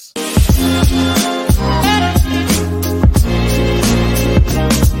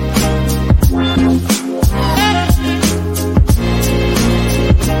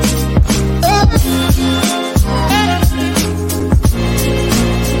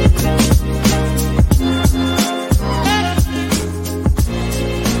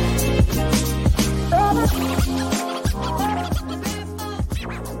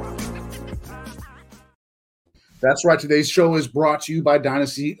That's right. Today's show is brought to you by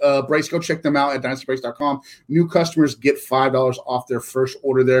Dynasty Brace. Go check them out at dynastybrace.com. New customers get $5 off their first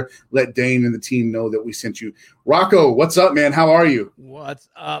order there. Let Dane and the team know that we sent you. Rocco, what's up, man? How are you? What's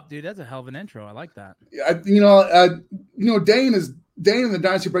up, dude? That's a hell of an intro. I like that. Dane and the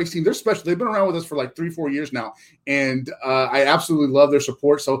Dynasty Brace team, they're special. They've been around with us for like 3-4 years now, and I absolutely love their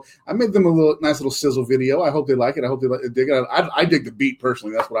support. So I made them a nice little sizzle video. I hope they like it. I hope they dig it. I dig the beat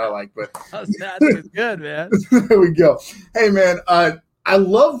personally. That's what I like. But that's good, man. There we go. Hey, man, I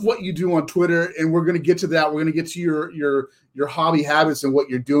love what you do on Twitter, and we're going to get to that. We're going to get to your hobby habits and what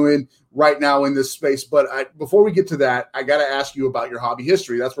you're doing right now in this space. But before we get to that, I got to ask you about your hobby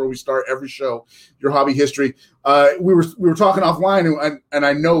history. That's where we start every show, your hobby history. We were talking offline, and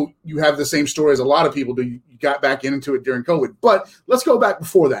I know you have the same story as a lot of people do. You got back into it during COVID. But let's go back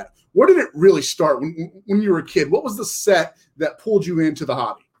before that. Where did it really start when you were a kid? What was the set that pulled you into the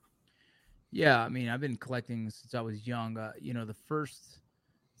hobby? Yeah, I mean, I've been collecting since I was young. The first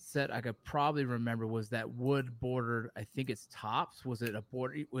set I could probably remember was that wood bordered, I think it's Tops. Was it a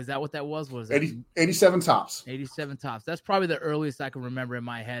border? Was that what that was? Was it 87 Tops? 87 Tops. That's probably the earliest I can remember in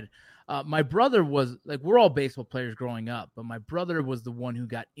my head. My brother was we're all baseball players growing up, but my brother was the one who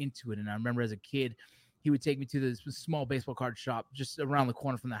got into it. And I remember as a kid, he would take me to this small baseball card shop just around the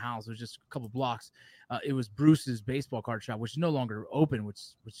corner from the house. It was just a couple blocks. It was Bruce's baseball card shop, which is no longer open,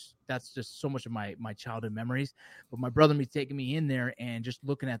 which that's just so much of my childhood memories. But my brother me taking me in there and just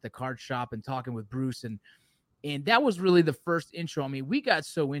looking at the card shop and talking with Bruce. And that was really the first intro. I mean, we got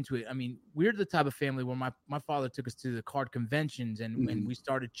so into it. I mean, we're the type of family where my father took us to the card conventions and we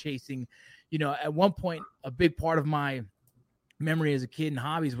started chasing, at one point, a big part of my memory as a kid and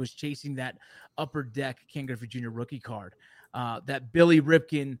hobbies was chasing that Upper Deck Ken Griffey Jr. rookie card, that Billy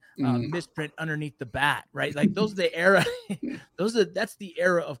Ripken misprint underneath the bat, right? Like those are the era. That's the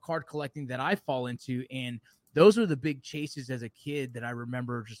era of card collecting that I fall into, and those are the big chases as a kid that I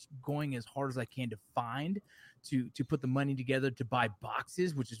remember just going as hard as I can to find, to put the money together to buy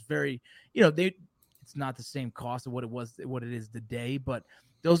boxes, which is very, it's not the same cost of what it is today, but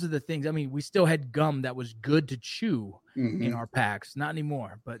those are the things. I mean, we still had gum that was good to chew in our packs. Not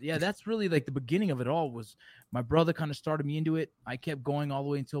anymore. But, yeah, that's really like the beginning of it all. Was my brother kind of started me into it. I kept going all the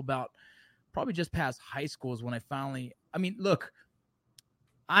way until about probably just past high school is when I finally – I mean, look,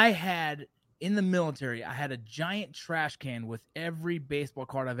 in the military, I had a giant trash can with every baseball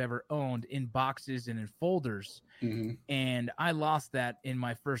card I've ever owned in boxes and in folders. And I lost that in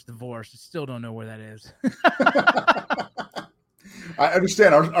my first divorce. I still don't know where that is. I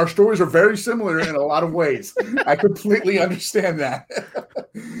understand. Our stories are very similar in a lot of ways. I completely understand that.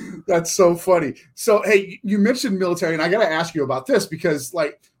 That's so funny. So, hey, you mentioned military, and I got to ask you about this because,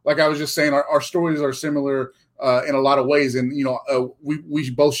 like I was just saying, our stories are similar in a lot of ways. And, we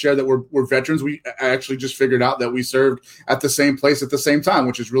both share that we're veterans. We actually just figured out that we served at the same place at the same time,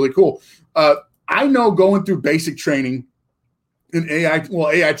 which is really cool. I know going through basic training in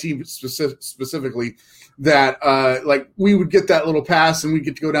AIT specifically, that we would get that little pass and we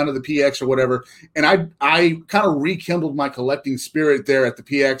get to go down to the PX or whatever. And I kind of rekindled my collecting spirit there at the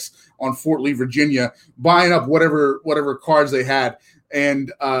PX on Fort Lee, Virginia, buying up whatever cards they had.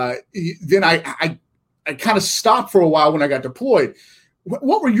 And then I kind of stopped for a while when I got deployed.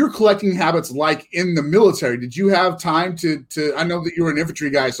 What were your collecting habits like in the military? Did you have time to I know that you were an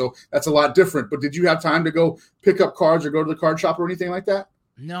infantry guy, so that's a lot different, but did you have time to go pick up cards or go to the card shop or anything like that?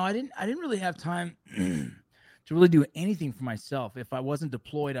 No, I didn't really have time to really do anything for myself. If I wasn't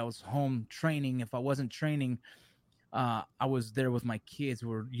deployed, I was home training. If I wasn't training, I was there with my kids who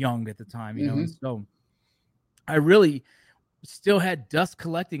were young at the time, and so I really still had dust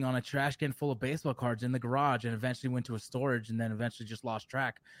collecting on a trash can full of baseball cards in the garage, and eventually went to a storage and then eventually just lost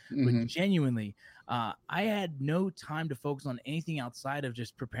track. But genuinely, I had no time to focus on anything outside of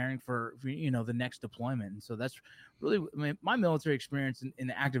just preparing for the next deployment. And so that's really, my military experience in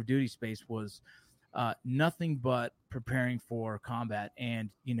the active duty space was nothing but preparing for combat.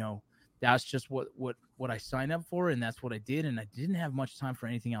 And, that's just what I signed up for, and that's what I did. And I didn't have much time for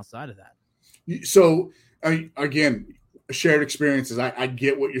anything outside of that. So again, shared experiences. I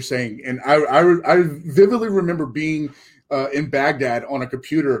get what you're saying. And I vividly remember being in Baghdad on a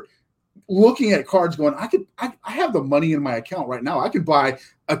computer looking at cards going, I have the money in my account right now. I could buy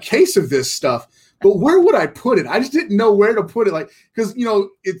a case of this stuff, but where would I put it? I just didn't know where to put it. Like, cause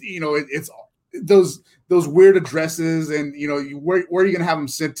it's those weird addresses and, where are you going to have them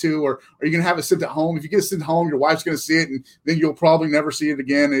sent to, or are you going to have it sent at home? If you get it sent home, your wife's going to see it and then you'll probably never see it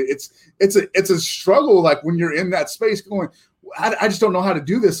again. It's a struggle. Like when you're in that space going, I just don't know how to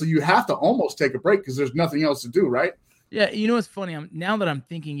do this. So you have to almost take a break because there's nothing else to do. Right. Yeah. It's funny. Now that I'm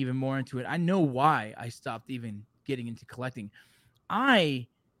thinking even more into it, I know why I stopped even getting into collecting. I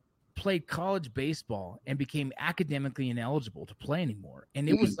played college baseball and became academically ineligible to play anymore. And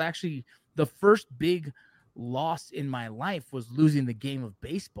it was actually the first big loss in my life was losing the game of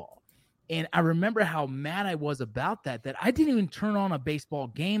baseball. And I remember how mad I was about that I didn't even turn on a baseball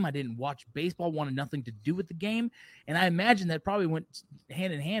game. I didn't watch baseball, wanted nothing to do with the game. And I imagine that probably went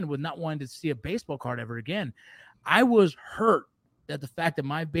hand in hand with not wanting to see a baseball card ever again. I was hurt that the fact that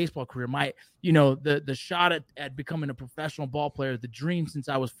my baseball career, the shot at becoming a professional ball player, the dream since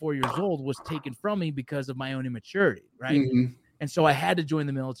I was 4 years old was taken from me because of my own immaturity, right? Mm-hmm. And so I had to join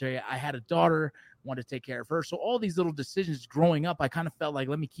the military. I had a daughter, wanted to take care of her. So all these little decisions growing up, I kind of felt like,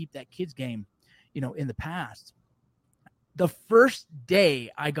 let me keep that kid's game, in the past. The first day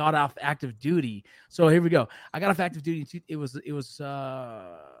I got off active duty. So here we go. I got off active duty. It was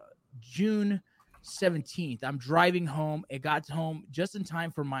June 17th. I'm driving home. It got home just in time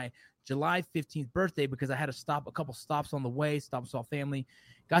for my July 15th birthday because I had to stop a couple stops on the way, stop and saw family.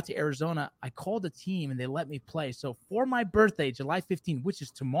 Got to Arizona. I called the team and they let me play. So for my birthday, July 15th, which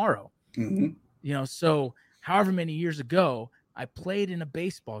is tomorrow, so however many years ago, I played in a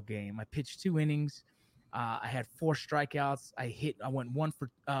baseball game. I pitched 2 innings. I had 4 strikeouts. I went 1 for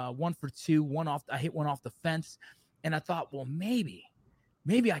 2, I hit one off the fence. And I thought, well, maybe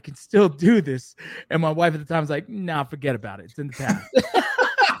I can still do this. And my wife at the time was like, nah, forget about it. It's in the past.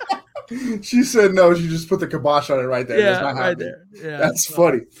 She said no. She just put the kibosh on it right there. Yeah, not right there. Yeah, that's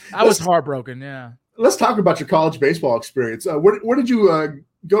funny. I was heartbroken. Yeah. Let's talk about your college baseball experience. Where did you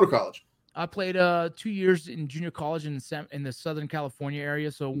go to college? I played 2 years in junior college in the Southern California area.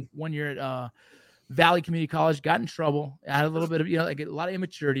 So 1 year at Valley Community College. Got in trouble. I had a little bit of a lot of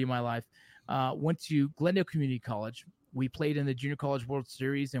immaturity in my life. Went to Glendale Community College. We played in the Junior College World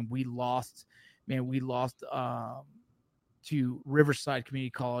Series, and we lost. To Riverside Community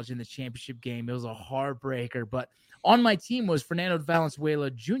College in the championship game. It was a heartbreaker. But on my team was Fernando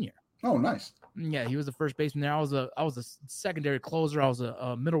Valenzuela Jr. Oh, nice. Yeah, he was the first baseman there. I was a secondary closer. I was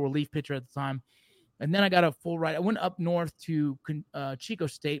a middle relief pitcher at the time. And then I got a full ride. I went up north to Chico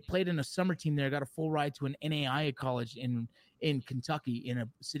State, played in a summer team there. I got a full ride to an NAIA college in Kentucky, in a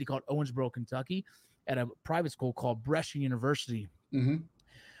city called Owensboro, Kentucky, at a private school called Brescia University. Mm-hmm.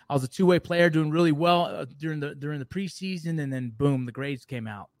 I was a 2-way player, doing really well during the preseason, and then boom, the grades came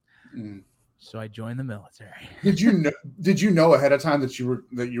out. So I joined the military. Did you know ahead of time that you were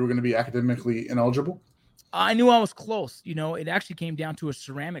going to be academically ineligible? I knew I was close. It actually came down to a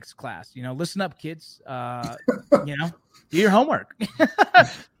ceramics class. Listen up, kids. Do your homework.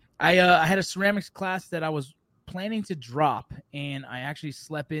 I had a ceramics class that I was planning to drop, and I actually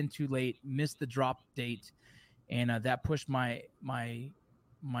slept in too late, missed the drop date, and that pushed my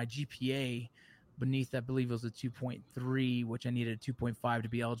GPA beneath, I believe it was a 2.3, which I needed a 2.5 to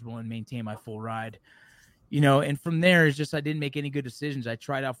be eligible and maintain my full ride. And from there, it's just I didn't make any good decisions. I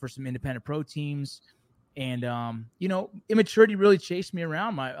tried out for some independent pro teams, and immaturity really chased me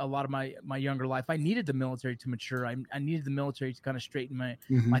around a lot of my younger life. I needed the military to mature. I needed the military to kind of straighten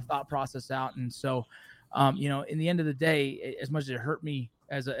my thought process out. And so, in the end of the day, as much as it hurt me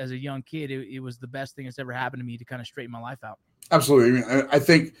as a young kid, it was the best thing that's ever happened to me to kind of straighten my life out. Absolutely. I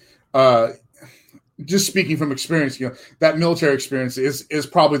think just speaking from experience, that military experience is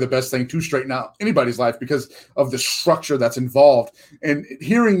probably the best thing to straighten out anybody's life because of the structure that's involved. And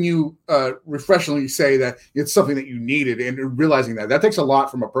hearing you refreshingly say that it's something that you needed and realizing that takes a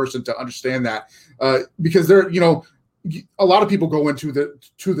lot from a person to understand that because there, a lot of people go into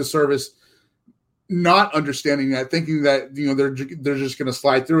the service not understanding that, thinking that they're just going to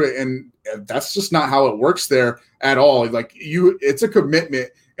slide through it, and that's just not how it works there at all. Like it's a commitment,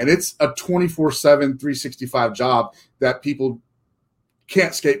 and it's a 24/7, 365 job that people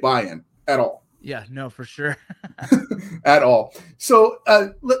can't skate by in at all. Yeah, no, for sure, at all. So,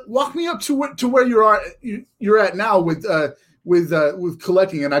 walk me up to where you're at now with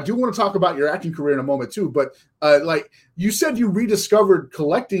collecting, and I do want to talk about your acting career in a moment too. But like you said, you rediscovered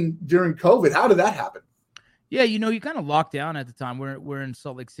collecting during COVID. How did that happen? Yeah, you kind of locked down at the time. We're in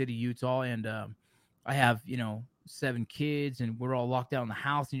Salt Lake City, Utah, and I have 7 kids, and we're all locked out in the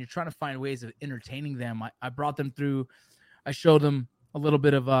house. And you're trying to find ways of entertaining them. I brought them through. I showed them a little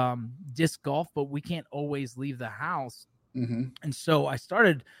bit of disc golf, but we can't always leave the house. Mm-hmm. And so I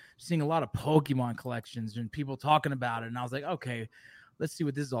started seeing a lot of Pokemon collections and people talking about it. And I was like, okay, let's see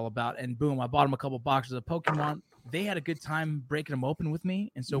what this is all about. And boom, I bought them a couple boxes of Pokemon. They had a good time breaking them open with me.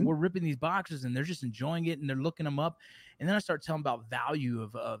 And so we're ripping these boxes and they're just enjoying it and they're looking them up. And then I start telling about value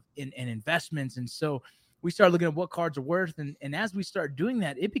of investments. And so we start looking at what cards are worth. And as we start doing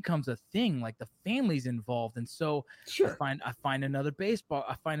that, it becomes a thing, like the family's involved. And so sure. I find a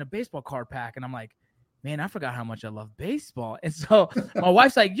baseball card pack and I'm like, man, I forgot how much I love baseball. And so my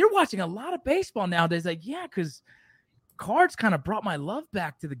wife's like, you're watching a lot of baseball nowadays. Like, yeah, because cards kind of brought my love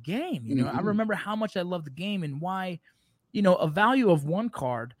back to the game. You know, I remember how much I love the game and why, you know, a value of one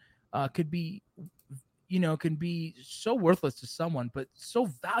card could be, you know, can be so worthless to someone, but so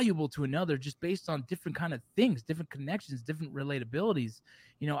valuable to another just based on different kind of things, different connections, different relatabilities.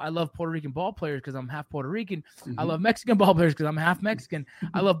 You know, I love Puerto Rican ball players because I'm half Puerto Rican. I love Mexican ball players because I'm half Mexican.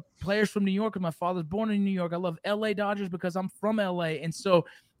 I love players from New York because my father's born in New York. I love LA Dodgers because I'm from LA. And so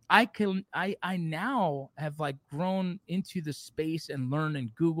I now have like grown into the space and learned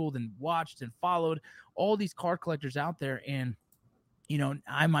and Googled and watched and followed all these card collectors out there. And you know,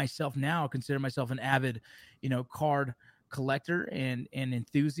 I myself now consider myself an avid, you know, card collector and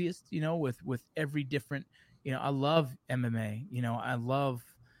enthusiast, you know, with every different, you know, I love MMA, you know, I love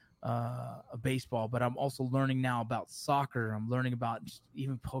baseball, but I'm also learning now about soccer. I'm learning about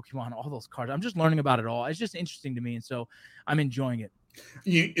even Pokemon, all those cards. I'm just learning about it all. It's just interesting to me. And so I'm enjoying it.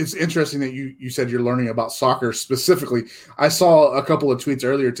 It's interesting that you said you're learning about soccer specifically. I saw a couple of tweets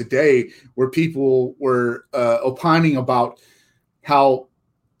earlier today where people were opining about how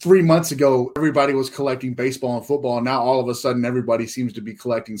 3 months ago everybody was collecting baseball and football, and now all of a sudden everybody seems to be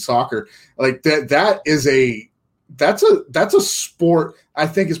collecting soccer. Like that's a sport I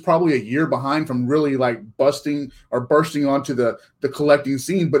think is probably a year behind from really like bursting onto the collecting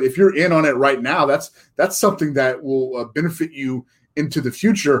scene. But if you're in on it right now, that's something that will benefit you into the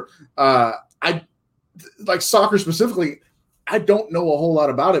future. I like soccer specifically. I don't know a whole lot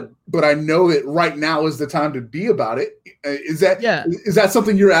about it, but I know that right now is the time to be about it. Is that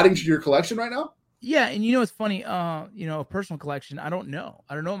something you're adding to your collection right now? Yeah. And you know, it's funny, you know, a personal collection. I don't know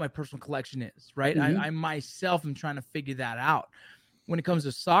what my personal collection is, right? I myself am trying to figure that out. When it comes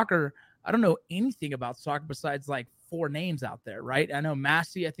to soccer, I don't know anything about soccer besides like 4 names out there, right? I know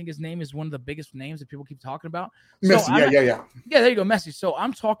Messi, I think his name is one of the biggest names that people keep talking about. Messi, yeah. There you go, Messi. So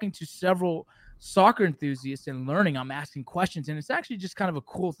I'm talking to several soccer enthusiasts and learning. I'm asking questions, and it's actually just kind of a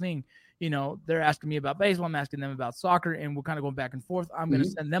cool thing. You know, they're asking me about baseball, I'm asking them about soccer, and we're kind of going back and forth. I'm going to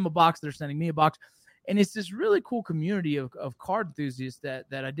send them a box, they're sending me a box, and it's this really cool community of card enthusiasts that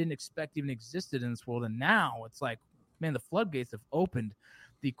I didn't expect even existed in this world. And now it's like, man, the floodgates have opened.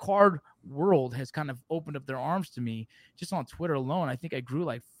 The card world has kind of opened up their arms to me. Just on Twitter alone, I think I grew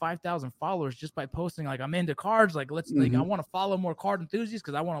like 5,000 followers just by posting like, I'm into cards, like like I want to follow more card enthusiasts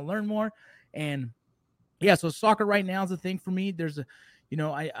because I want to learn more. And yeah, so soccer right now is a thing for me. There's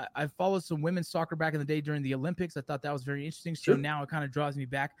I followed some women's soccer back in the day during the Olympics. I thought that was very interesting. So now it kind of draws me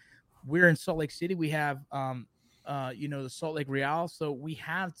back. We're in Salt Lake City. We have, the Salt Lake Real. So we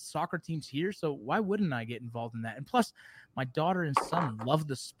have soccer teams here. So why wouldn't I get involved in that? And plus my daughter and son love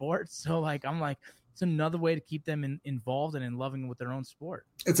the sport. So like, I'm like, it's another way to keep them involved and in loving with their own sport.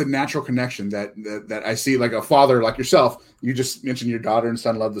 It's a natural connection that I see, like a father like yourself. You just mentioned your daughter and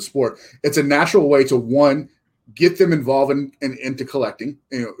son love the sport. It's a natural way to, one, get them involved into collecting,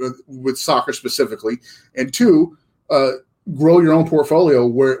 with soccer specifically, and two, grow your own portfolio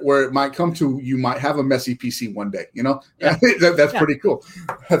where it might come to, you might have a Messi PC one day, that's pretty cool.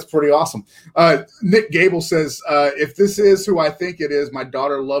 That's pretty awesome. Nick Gable says, if this is who I think it is, my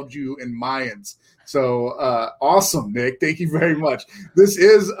daughter loved you in Mayans. So awesome, Nick. Thank you very much. This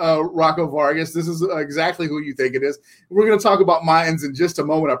is Rocco Vargas. This is exactly who you think it is. We're going to talk about Mayans in just a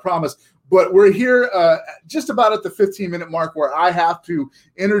moment, I promise. But we're here just about at the 15-minute mark where I have to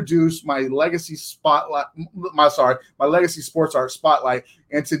introduce my Legacy Spotlight, my Legacy Sports Art Spotlight.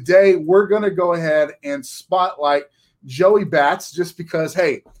 And today we're going to go ahead and spotlight Joey Bats just because,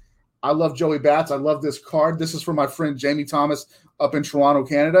 hey, I love Joey Bats. I love this card. This is from my friend Jamie Thomas up in Toronto,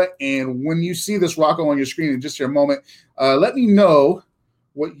 Canada. And when you see this Rocco on your screen in just a moment, let me know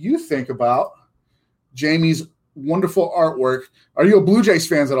what you think about Jamie's wonderful artwork. Are you a Blue Jays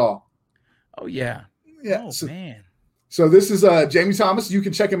fans at all? Oh, yeah. Yeah. Oh, man. So this is Jamie Thomas. You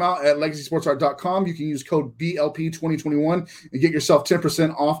can check him out at legacysportsart.com. You can use code BLP2021 and get yourself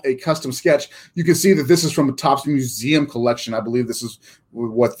 10% off a custom sketch. You can see that this is from a Topps Museum collection. I believe this is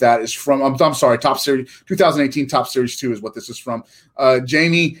what that is from. I'm sorry, Topps Series 2018 Topps Series 2 is what this is from.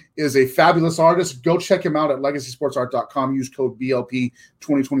 Jamie is a fabulous artist. Go check him out at legacysportsart.com. Use code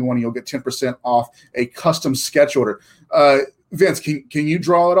BLP2021 and you'll get 10% off a custom sketch order. Vince, can you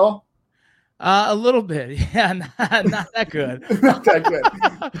draw it all? A little bit. Yeah, not that good. Not that good.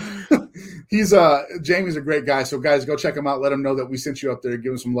 Jamie's a great guy. So guys, go check him out. Let him know that we sent you up there.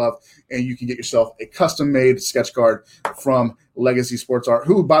 Give him some love and you can get yourself a custom made sketch card from Legacy Sports Art,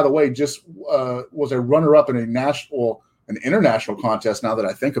 who, by the way, just was a runner up in an international contest. Now that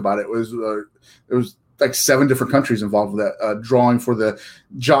I think about it, it was like 7 different countries involved with that drawing for the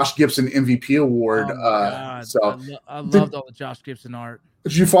Josh Gibson MVP award. Oh my God. So I loved all the Josh Gibson art.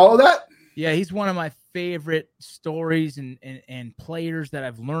 did you follow that? Yeah, he's one of my favorite stories and players that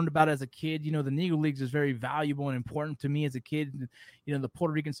I've learned about as a kid. You know, the Negro Leagues is very valuable and important to me as a kid. You know, the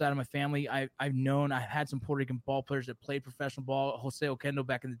Puerto Rican side of my family, I've had some Puerto Rican ball players that played professional ball, Jose Oquendo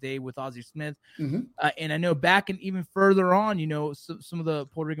back in the day with Ozzie Smith. Mm-hmm. And I know back and even further on, you know, some of the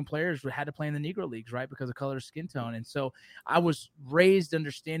Puerto Rican players had to play in the Negro Leagues, right, because of color of skin tone. And so I was raised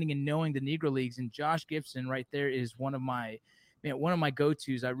understanding and knowing the Negro Leagues, and Josh Gibson right there is one of my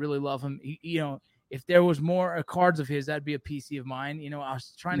go-tos. I really love him. You know, if there was more cards of his, that'd be a PC of mine. You know, I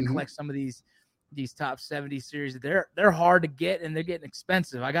was trying to collect some of these top 70 series. They're hard to get and they're getting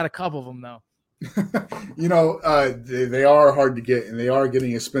expensive. I got a couple of them though. You know, they are hard to get and they are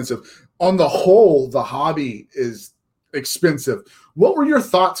getting expensive. On the whole, the hobby is expensive. What were your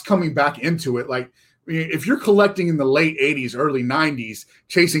thoughts coming back into it? Like, if you're collecting in the late 80s, early 90s,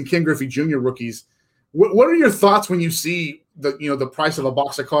 chasing Ken Griffey Jr. rookies, what are your thoughts when you see the price of a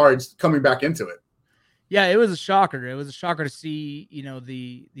box of cards coming back into it? Yeah, it was a shocker. It was a shocker to see, you know,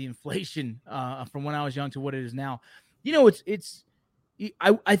 the inflation from when I was young to what it is now. You know,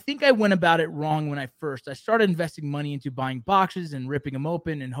 I think I went about it wrong when I started investing money into buying boxes and ripping them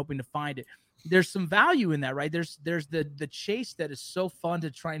open and hoping to find it. There's some value in that, right? There's the chase that is so fun to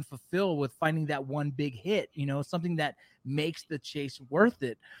try and fulfill with finding that one big hit, you know, something that makes the chase worth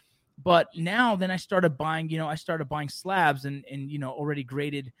it. But now then I started buying slabs and you know, already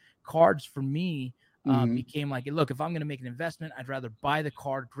graded cards for me. Became like, look, if I'm going to make an investment, I'd rather buy the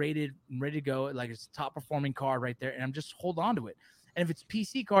card graded and ready to go. Like, it's a top performing card right there. And I'm just hold on to it. And if it's a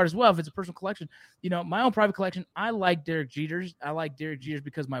PC card as well, if it's a personal collection, you know, my own private collection, I like Derek Jeters. I like Derek Jeters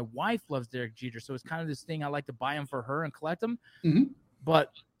because my wife loves Derek Jeter. So it's kind of this thing. I like to buy them for her and collect them. Mm-hmm.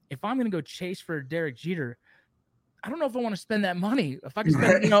 But if I'm going to go chase for Derek Jeter, I don't know if I want to spend that money. If I can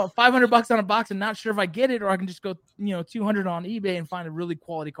spend, you know, $500 on a box and not sure if I get it, or I can just go, you know, $200 on eBay and find a really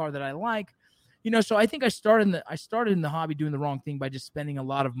quality card that I like, you know. So I think I started in the hobby doing the wrong thing by just spending a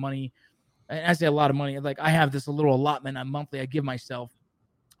lot of money. And I say a lot of money, like I have this a little allotment monthly I give myself,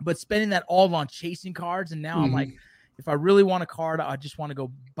 but spending that all on chasing cards. And now I'm like, if I really want a card, I just want to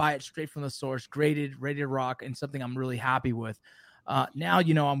go buy it straight from the source, graded, ready to rock, and something I'm really happy with. Now,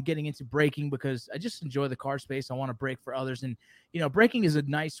 you know, I'm getting into breaking because I just enjoy the card space. I want to break for others. And, you know, breaking is a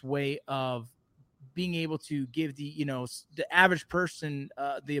nice way of being able to give the average person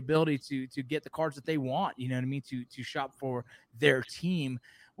the ability to get the cards that they want, you know what I mean, to shop for their team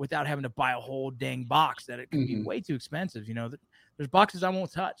without having to buy a whole dang box that it can be way too expensive. You know, there's boxes I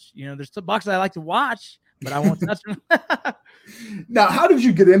won't touch. You know, there's some boxes I like to watch, but I won't touch them. Now, how did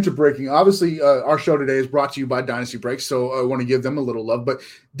you get into breaking? Obviously, our show today is brought to you by Dynasty Breaks, so I want to give them a little love. But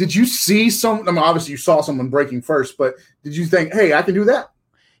did you see obviously you saw someone breaking first, but did you think, hey, I can do that?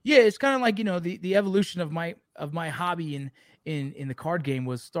 Yeah, it's kind of like, you know, the evolution of my hobby in the card game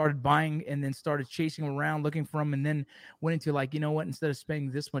was started buying and then started chasing around looking for them, and then went into like, you know what, instead of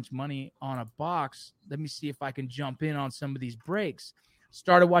spending this much money on a box, let me see if I can jump in on some of these breaks.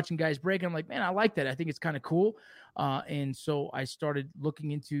 Started watching guys break, and I'm like, man, I like that. I think it's kind of cool. And so I started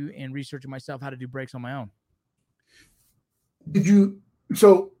looking into and researching myself how to do breaks on my own.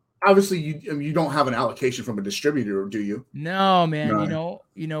 So obviously you don't have an allocation from a distributor, do you? No, man. No.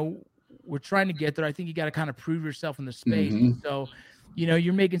 You know, we're trying to get there. I think you got to kind of prove yourself in the space. So, you know,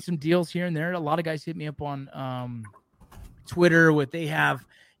 you're making some deals here and there. A lot of guys hit me up on Twitter they have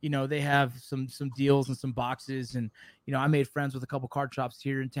some deals and some boxes. And, you know, I made friends with a couple card shops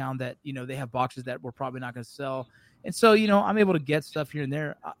here in town that, you know, they have boxes that we're probably not going to sell. And so, you know, I'm able to get stuff here and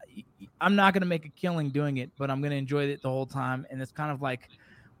there. I'm not going to make a killing doing it, but I'm going to enjoy it the whole time. And it's kind of like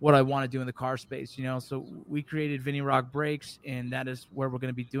what I want to do in the car space, you know. So we created Vinny Rock Breaks, and that is where we're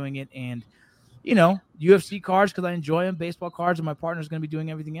going to be doing it. And, you know, UFC cards because I enjoy them, baseball cards, and my partner's going to be doing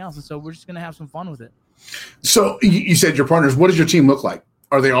everything else. And so we're just going to have some fun with it. So you said your partners. What does your team look like?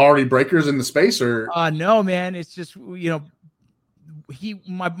 Are they already breakers in the space, or? No, man. It's just, you know,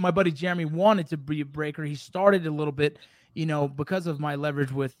 my buddy Jeremy wanted to be a breaker. He started a little bit, you know, because of my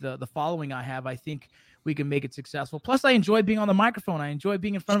leverage with the following I have. I think we can make it successful. Plus, I enjoy being on the microphone. I enjoy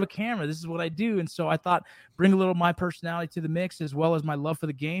being in front of a camera. This is what I do. And so I thought bring a little of my personality to the mix as well as my love for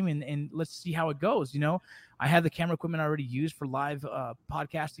the game, and let's see how it goes. You know, I have the camera equipment I already used for live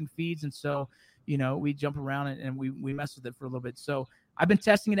podcasting feeds. And so, you know, we jump around and we mess with it for a little bit. So I've been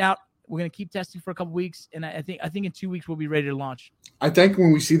testing it out. We're going to keep testing for a couple weeks. And I think in 2 weeks, we'll be ready to launch. I think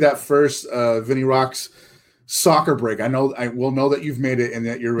when we see that first Vinny Rock's soccer break, I will know that you've made it and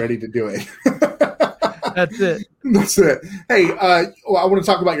that you're ready to do it. That's it. That's it. Hey, well, I want to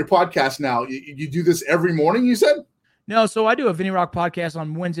talk about your podcast now. You do this every morning, you said? No, so I do a Vinny Rock podcast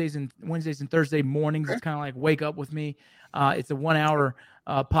on Wednesdays and Thursday mornings. Okay. It's kind of like Wake Up With Me. It's a 1 hour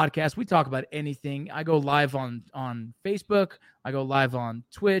podcast. We talk about anything. I go live on Facebook. I go live on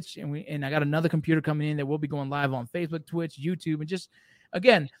Twitch, and I got another computer coming in that will be going live on Facebook, Twitch, YouTube, and just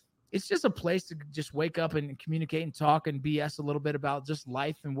again, it's just a place to just wake up and communicate and talk and BS a little bit about just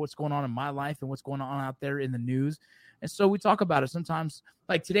life and what's going on in my life and what's going on out there in the news. And so we talk about it sometimes.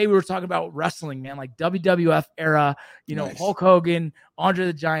 Like today, we were talking about wrestling, man, like WWF era, Nice. Hulk Hogan, Andre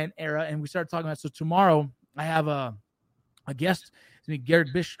the Giant era. And we started talking about, so tomorrow I have a guest,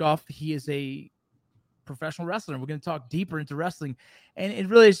 Garrett Bischoff. He is a professional wrestler. We're going to talk deeper into wrestling. And it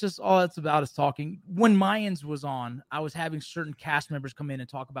really is just all it's about is talking. When Mayans was on, I was having certain cast members come in and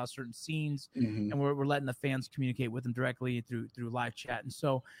talk about certain scenes, and we're letting the fans communicate with them directly through live chat. And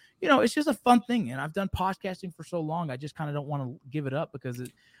so, it's just a fun thing. And I've done podcasting for so long, I just kind of don't want to give it up because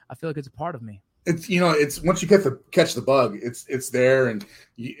I feel like it's a part of me. It's it's once you catch the bug, it's there, and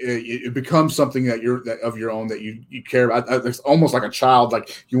it becomes something that of your own that you care about. It's almost like a child,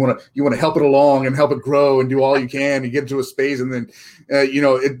 like you want to help it along and help it grow and do all you can. You get into a space, and then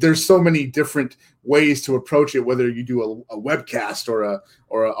there's so many different ways to approach it. Whether you do a webcast or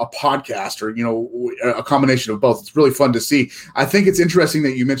a podcast or a combination of both, it's really fun to see. I think it's interesting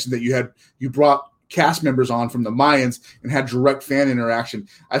that you mentioned that you brought cast members on from the Mayans and had direct fan interaction.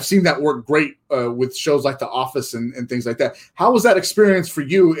 I've seen that work great with shows like The Office and things like that. How was that experience for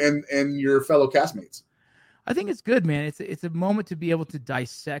you and your fellow castmates? I think it's good, man. It's a moment to be able to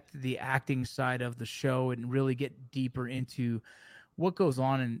dissect the acting side of the show and really get deeper into what goes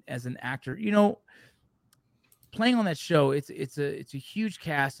on as an actor. Playing on that show, it's a huge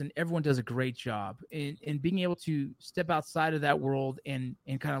cast and everyone does a great job. And being able to step outside of that world and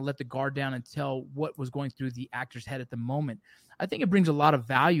kind of let the guard down and tell what was going through the actor's head at the moment, I think it brings a lot of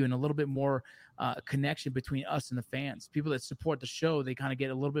value and a little bit more connection between us and the fans. People that support the show, they kind of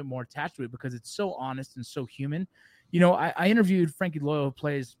get a little bit more attached to it because it's so honest and so human. I interviewed Frankie Loyo, who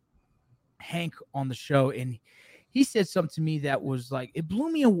plays Hank, on the show, and he said something to me that was like, it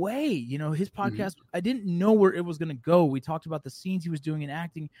blew me away. His podcast, I didn't know where it was going to go. We talked about the scenes he was doing in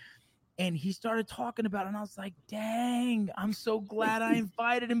acting, and he started talking about it. And I was like, dang, I'm so glad I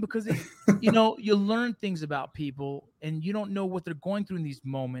invited him because, you learn things about people and you don't know what they're going through in these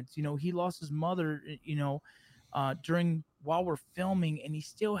moments. He lost his mother, while we're filming, and he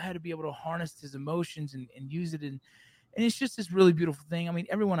still had to be able to harness his emotions and use it. And it's just this really beautiful thing. I mean,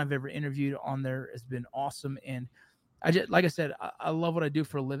 everyone I've ever interviewed on there has been awesome. And like I said, I love what I do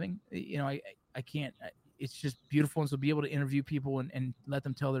for a living. I can't, it's just beautiful. And so be able to interview people and let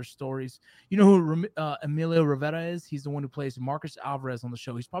them tell their stories. You know who Emilio Rivera is? He's the one who plays Marcus Alvarez on the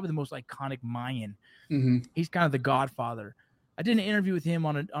show. He's probably the most iconic Mayan. He's kind of the godfather. I did an interview with him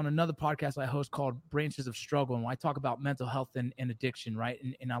on another podcast I host called Branches of Struggle. And I talk about mental health and addiction, right?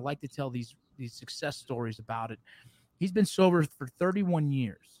 And I like to tell these success stories about it. He's been sober for 31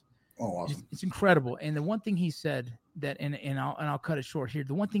 years. Oh, awesome. It's incredible. And the one thing he said that, and I'll cut it short here.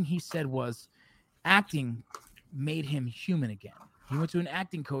 The one thing he said was acting made him human again. He went to an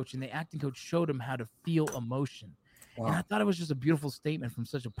acting coach, and the acting coach showed him how to feel emotion. Wow. And I thought it was just a beautiful statement from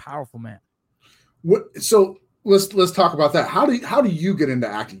such a powerful man. So let's talk about that. How do you get into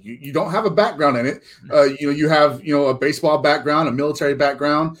acting? You don't have a background in it. You have a baseball background, a military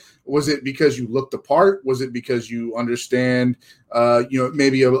background. Was it because you looked the part? Was it because you understand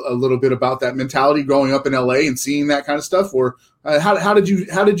maybe a little bit about that mentality growing up in LA and seeing that kind of stuff? Or how did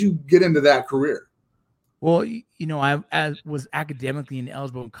you get into that career? Well, I was academically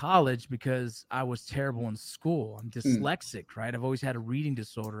ineligible in college because I was terrible in school. I'm dyslexic, right? I've always had a reading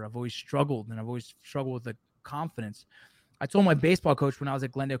disorder. I've always struggled, and I've always struggled with the confidence. I told my baseball coach when I was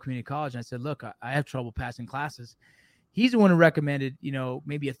at Glendale Community College, and I said, look, I have trouble passing classes. He's the one who recommended,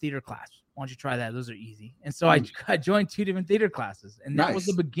 maybe a theater class. Why don't you try that? Those are easy. And so I joined 2 different theater classes, and that was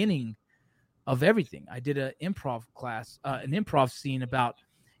the beginning of everything. I did an improv class, an improv scene about,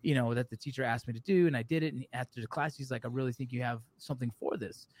 that the teacher asked me to do, and I did it. And after the class, he's like, I really think you have something for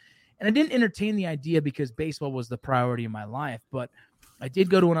this. And I didn't entertain the idea because baseball was the priority in my life, but I did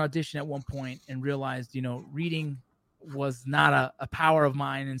go to an audition at one point and realized, reading was not a power of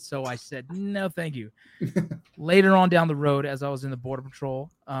mine. And so I said, no, thank you. Later on down the road, as I was in the Border Patrol,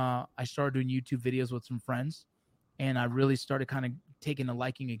 I started doing YouTube videos with some friends, and I really started kind of taking a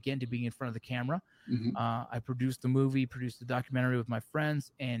liking again to being in front of the camera. I produced the movie, produced the documentary with my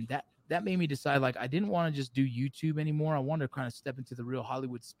friends, and that made me decide, like, I didn't want to just do YouTube anymore. I wanted to kind of step into the real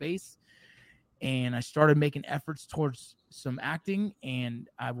Hollywood space. and I started making efforts towards some acting, and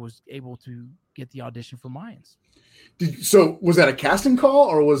I was able to get the audition for Mayans. So was that a casting call,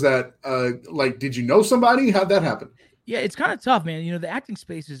 or was that did you know somebody? How'd that happen? Yeah, it's kind of tough, man. The acting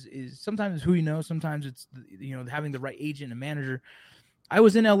space is sometimes who you know, sometimes it's having the right agent and manager. I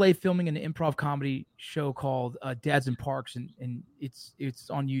was in LA filming an improv comedy show called Dads in Parks, and it's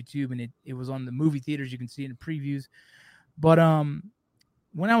on YouTube, and it was on the movie theaters. You can see it in previews. But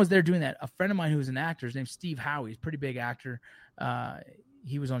when I was there doing that, a friend of mine who was an actor, his name's Steve Howie, he's a pretty big actor.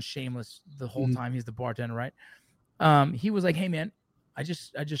 He was on Shameless the whole time. He's the bartender, right? He was like, "Hey, man, I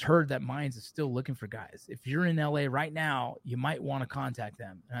just heard that Mayans is still looking for guys. If you're in LA right now, you might want to contact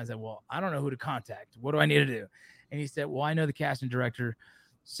them." And I said, "Well, I don't know who to contact. What do I need to do?" And he said, "Well, I know the casting director.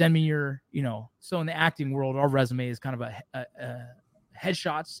 Send me your, So in the acting world, our resume is kind of a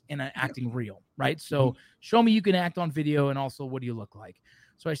headshots and an acting reel, right? So show me you can act on video, and also what do you look like?"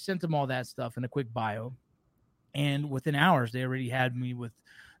 So I sent them all that stuff in a quick bio, and within hours they already had me with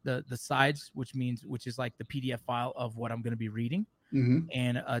the sides, which is like the PDF file of what I'm going to be reading,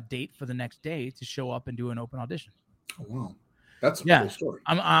 and a date for the next day to show up and do an open audition. Oh, wow, that's a cool story.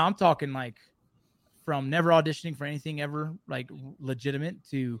 I'm talking like from never auditioning for anything ever, like legitimate,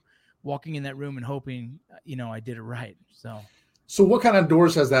 to walking in that room and hoping, I did it right. So what kind of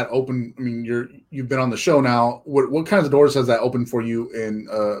doors has that opened? I mean, you've been on the show now. What kinds of doors has that opened for you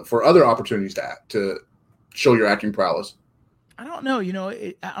and for other opportunities to act, to show your acting prowess? I don't know.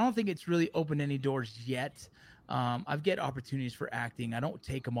 I don't think it's really opened any doors yet. I've get opportunities for acting. I don't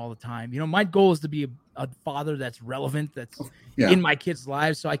take them all the time. My goal is to be a father that's relevant, that's in my kids'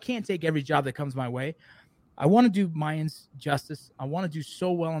 lives. So I can't take every job that comes my way. I want to do Mayans justice. I want to do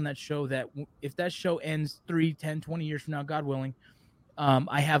so well on that show that if that show ends 3, 10, 20 years from now, God willing,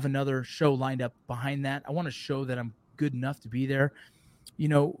 I have another show lined up behind that. I want to show that I'm good enough to be there.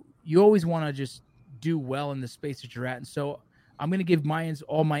 You always want to just do well in the space that you're at. And so I'm going to give Mayans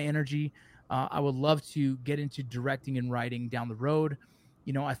all my energy. I would love to get into directing and writing down the road.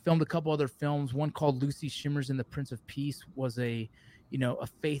 I filmed a couple other films. One called Lucy Shimmers and the Prince of Peace was a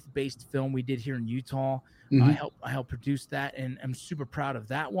faith-based film we did here in Utah. I helped produce that, and I'm super proud of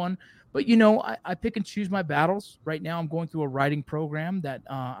that one. But, I pick and choose my battles. Right now I'm going through a writing program that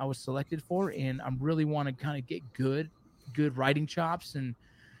I was selected for, and I really want to kind of get good writing chops and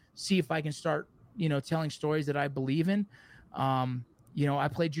see if I can start, telling stories that I believe in. I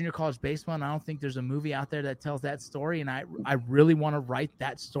played junior college baseball, and I don't think there's a movie out there that tells that story. And I really want to write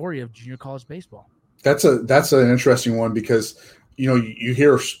that story of junior college baseball. That's an interesting one because, you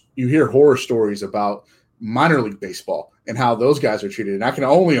hear horror stories about minor league baseball and how those guys are treated. And I can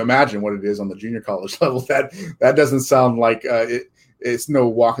only imagine what it is on the junior college level. That doesn't sound like it's no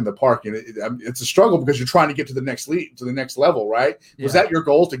walk in the park. And it's a struggle because you're trying to get to the next level, right? Yeah. Was that your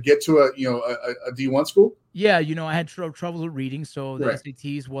goal, to get to a D1 school? Yeah, I had trouble with reading, so the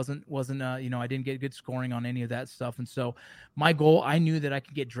SATs wasn't I didn't get good scoring on any of that stuff, and so my goal, I knew that I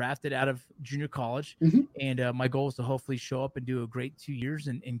could get drafted out of junior college, and my goal is to hopefully show up and do a great 2 years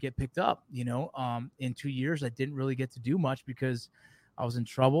and get picked up. In 2 years, I didn't really get to do much because I was in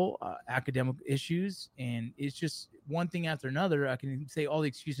trouble, academic issues, and it's just one thing after another. I can say all the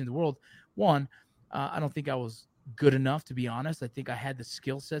excuses in the world. One, I don't think I was good enough, to be honest. I think I had the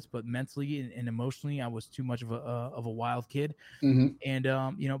skill sets, but mentally and emotionally, I was too much of a wild kid.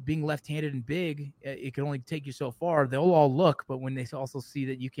 And being left-handed and big, it can only take you so far. They'll all look, but when they also see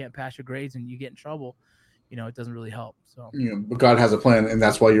that you can't pass your grades and you get in trouble, it doesn't really help. So, but God has a plan, and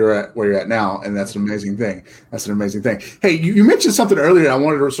that's why you're at where you're at now, and that's an amazing thing. Hey, you mentioned something earlier. I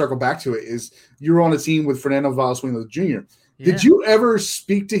wanted to circle back to it. Is you were on a team with Fernando Valenzuela Jr. Yeah. Did you ever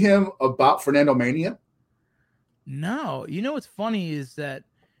speak to him about Fernando Mania? No. What's funny is that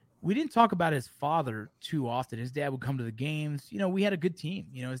we didn't talk about his father too often. His dad would come to the games. We had a good team.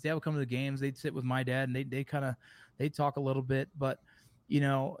 His dad would come to the games. They'd sit with my dad, and they'd talk a little bit. But,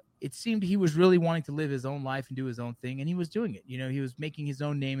 it seemed he was really wanting to live his own life and do his own thing, and he was doing it. He was making his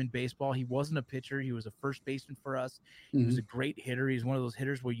own name in baseball. He wasn't a pitcher. He was a first baseman for us. He was a great hitter. He was one of those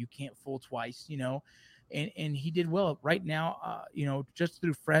hitters where you can't fool twice, and he did well. Right now, just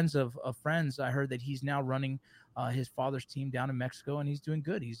through friends of friends, I heard that he's now running his father's team down in Mexico, and he's doing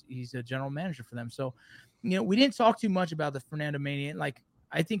good. He's a general manager for them. So, we didn't talk too much about the Fernando Mania. Like,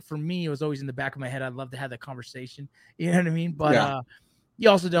 I think for me, it was always in the back of my head. I'd love to have that conversation. You know what I mean? But you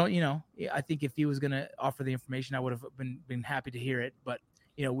also don't, I think if he was going to offer the information, I would have been happy to hear it. But,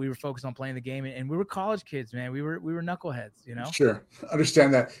 we were focused on playing the game, and we were college kids, man. We were knuckleheads, Sure. I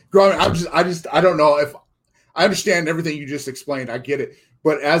understand that. Growing, I don't know if I understand everything you just explained. I get it.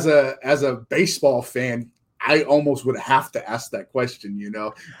 But as a baseball fan, I almost would have to ask that question,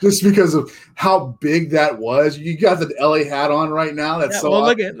 just because of how big that was. You got the LA hat on right now. That's so well,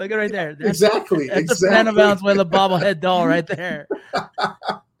 awesome. look at right there. Exactly. That's a Phantom Valenzuela bobblehead doll right there.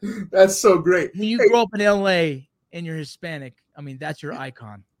 That's so great. When you grow up in LA and you're Hispanic, I mean, that's your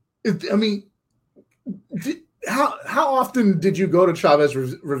icon. How often did you go to Chavez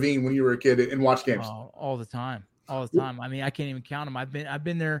Ravine when you were a kid and watch games? All the time. All the time. I mean, I can't even count them. I've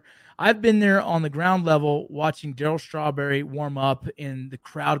been there. I've been there on the ground level watching Darryl Strawberry warm up in the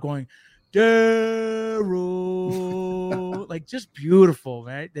crowd going, Darryl, like just beautiful,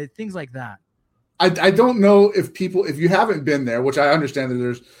 right? Things like that. I don't know if you haven't been there, which I understand that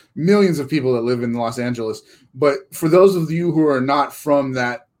there's millions of people that live in Los Angeles, but for those of you who are not from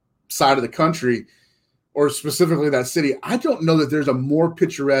that side of the country or specifically that city, I don't know that there's a more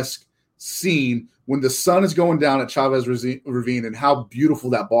picturesque scene when the sun is going down at Chavez Ravine and how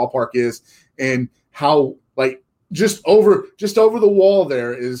beautiful that ballpark is and how just over the wall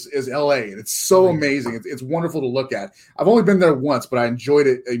there is LA, and it's so amazing. It's wonderful to look at. I've only been there once, but I enjoyed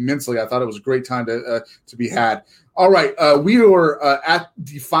it immensely. I thought it was a great time to be had. All right, we are at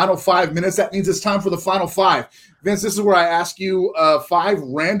the final 5 minutes. That means it's time for the final five. Vince, this is where I ask you 5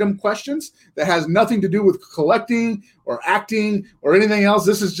 random questions that has nothing to do with collecting or acting or anything else.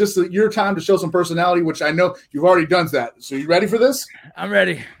 This is just your time to show some personality, which I know you've already done that. So you ready for this? I'm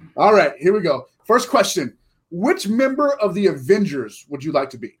ready. All right, here we go. First question. Which member of the Avengers would you like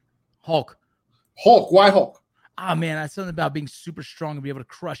to be? Hulk. Hulk. Why Hulk? Oh, man, that's something about being super strong and be able to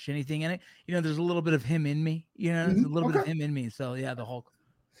crush anything in it. There's a little bit of him in me. There's a little bit of him in me. So, yeah, the Hulk.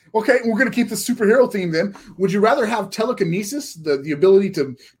 Okay, we're going to keep the superhero theme then. Would you rather have telekinesis, the ability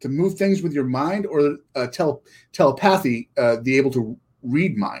to move things with your mind, or telepathy, the able to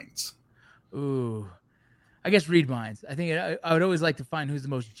read minds? Ooh, I guess read minds. I think I would always like to find who's the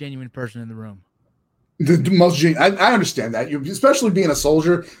most genuine person in the room. The most I understand that, especially being a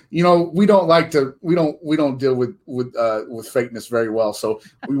soldier. We don't deal with fakeness very well. So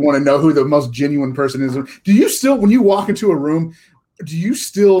we want to know who the most genuine person is. Do you still, when you walk into a room, do you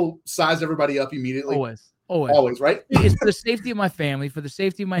still size everybody up immediately? Always, right? It's for the safety of my family, for the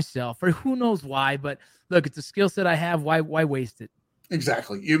safety of myself, for who knows why. But look, it's a skill set I have. Why waste it?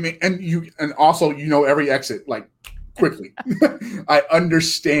 Exactly. And also every exit quickly. I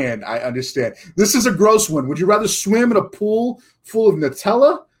understand. This is a gross one. Would you rather swim in a pool full of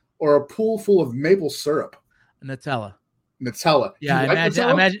Nutella or a pool full of maple syrup? Nutella. Yeah, I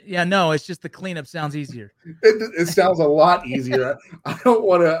imagine. Yeah, no, it's just the cleanup sounds easier. It sounds a lot easier. I don't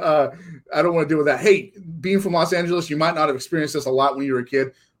want to deal with that. Hey, being from Los Angeles, you might not have experienced this a lot when you were a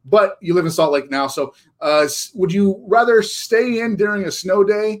kid, but you live in Salt Lake now. So, would you rather stay in during a snow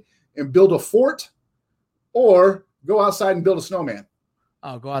day and build a fort, or go outside and build a snowman?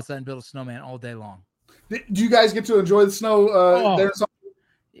 Oh, go outside and build a snowman all day long. Do you guys get to enjoy the snow there in Salt Lake?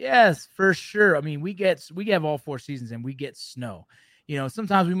 Yes, for sure. I mean, we have all 4 seasons and we get snow.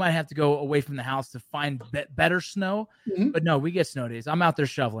 Sometimes we might have to go away from the house to find better snow, but no, we get snow days. I'm out there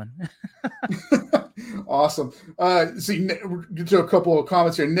shoveling. Awesome. See, get to a couple of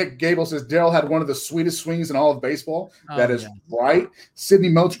comments here. Nick Gable says Darryl had one of the sweetest swings in all of baseball. That is right. Sydney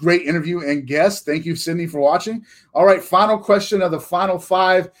Moats, great interview and guest. Thank you, Sydney, for watching. All right, final question of the final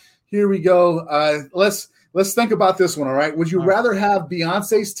 5. Here we go. Let's think about this one, all right? Would you rather have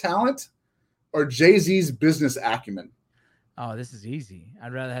Beyonce's talent or Jay-Z's business acumen? Oh, this is easy.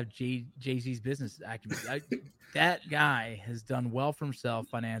 I'd rather have Jay-Z's business acumen. That guy has done well for himself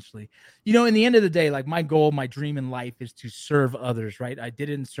financially. In the end of the day, my goal, my dream in life is to serve others, right? I did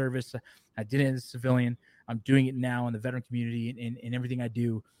it in service. I did it as a civilian. I'm doing it now in the veteran community and everything I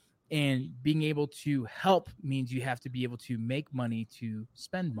do. And being able to help means you have to be able to make money to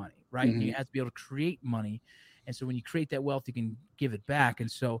spend money, right? Mm-hmm. You have to be able to create money. And so when you create that wealth, you can give it back. And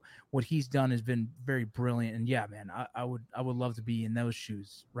so what he's done has been very brilliant. And yeah, man, I would love to be in those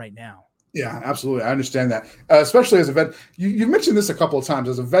shoes right now. Yeah, absolutely. I understand that. Especially as a vet. You mentioned this a couple of times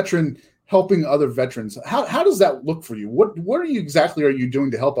as a veteran helping other veterans. How does that look for you? What are you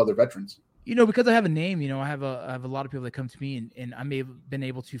doing to help other veterans? Because I have a name, I have a lot of people that come to me and I may have been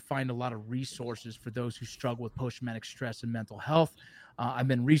able to find a lot of resources for those who struggle with post-traumatic stress and mental health. I've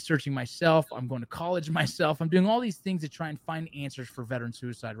been researching myself. I'm going to college myself. I'm doing all these things to try and find answers for veteran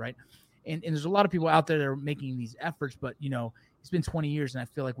suicide, right? And there's a lot of people out there that are making these efforts, but, it's been 20 years and I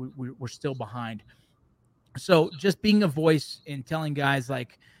feel like we're still behind. So just being a voice and telling guys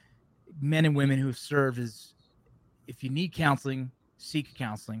like men and women who've served is, if you need counseling, seek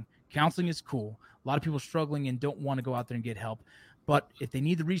counseling. Counseling is cool. A lot of people struggling and don't want to go out there and get help. But if they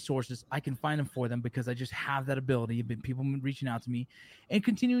need the resources, I can find them for them because I just have that ability. People reaching out to me and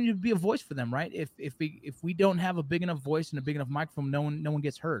continuing to be a voice for them, right? If we don't have a big enough voice and a big enough microphone, no one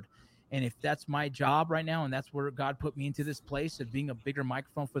gets heard. And if that's my job right now, and that's where God put me into this place of being a bigger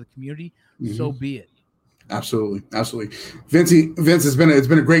microphone for the community, so be it. Absolutely. Vince, it's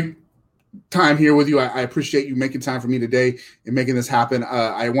been a great time here with you. I appreciate you making time for me today and making this happen.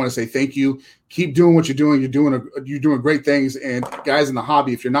 I want to say thank you. Keep doing what you're doing. You're doing great things. And guys in the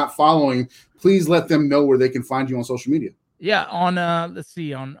hobby, if you're not following, please let them know where they can find you on social media. Yeah, on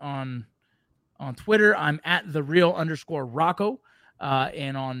on Twitter, I'm at @thereal_Rocco,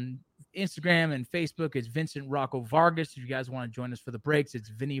 and on Instagram and Facebook, it's Vincent Rocco Vargas. If you guys want to join us for the breaks, it's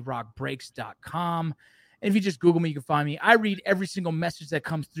VinnyRockBreaks.com. And if you just Google me, you can find me. I read every single message that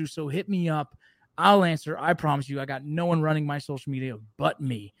comes through, so hit me up. I'll answer. I promise you. I got no one running my social media but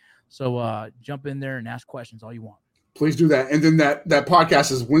me. So jump in there and ask questions all you want. Please do that. And then that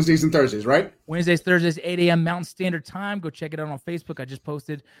podcast is Wednesdays and Thursdays, right? Wednesdays, Thursdays, 8 a.m. Mountain Standard Time. Go check it out on Facebook. I just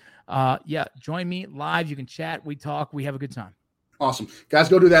posted. Join me live. You can chat. We talk. We have a good time. Awesome. Guys,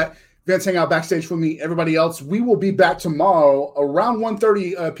 go do that. Vince, hang out backstage for me. Everybody else, we will be back tomorrow around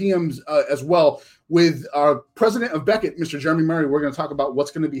 1:30 p.m. As well with our president of Beckett, Mr. Jeremy Murray. We're going to talk about what's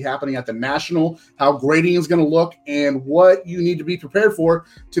going to be happening at the National, how grading is going to look, and what you need to be prepared for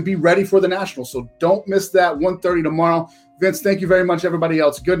to be ready for the National. So don't miss that 1:30 tomorrow. Vince, thank you very much, everybody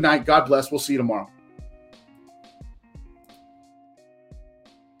else. Good night. God bless. We'll see you tomorrow.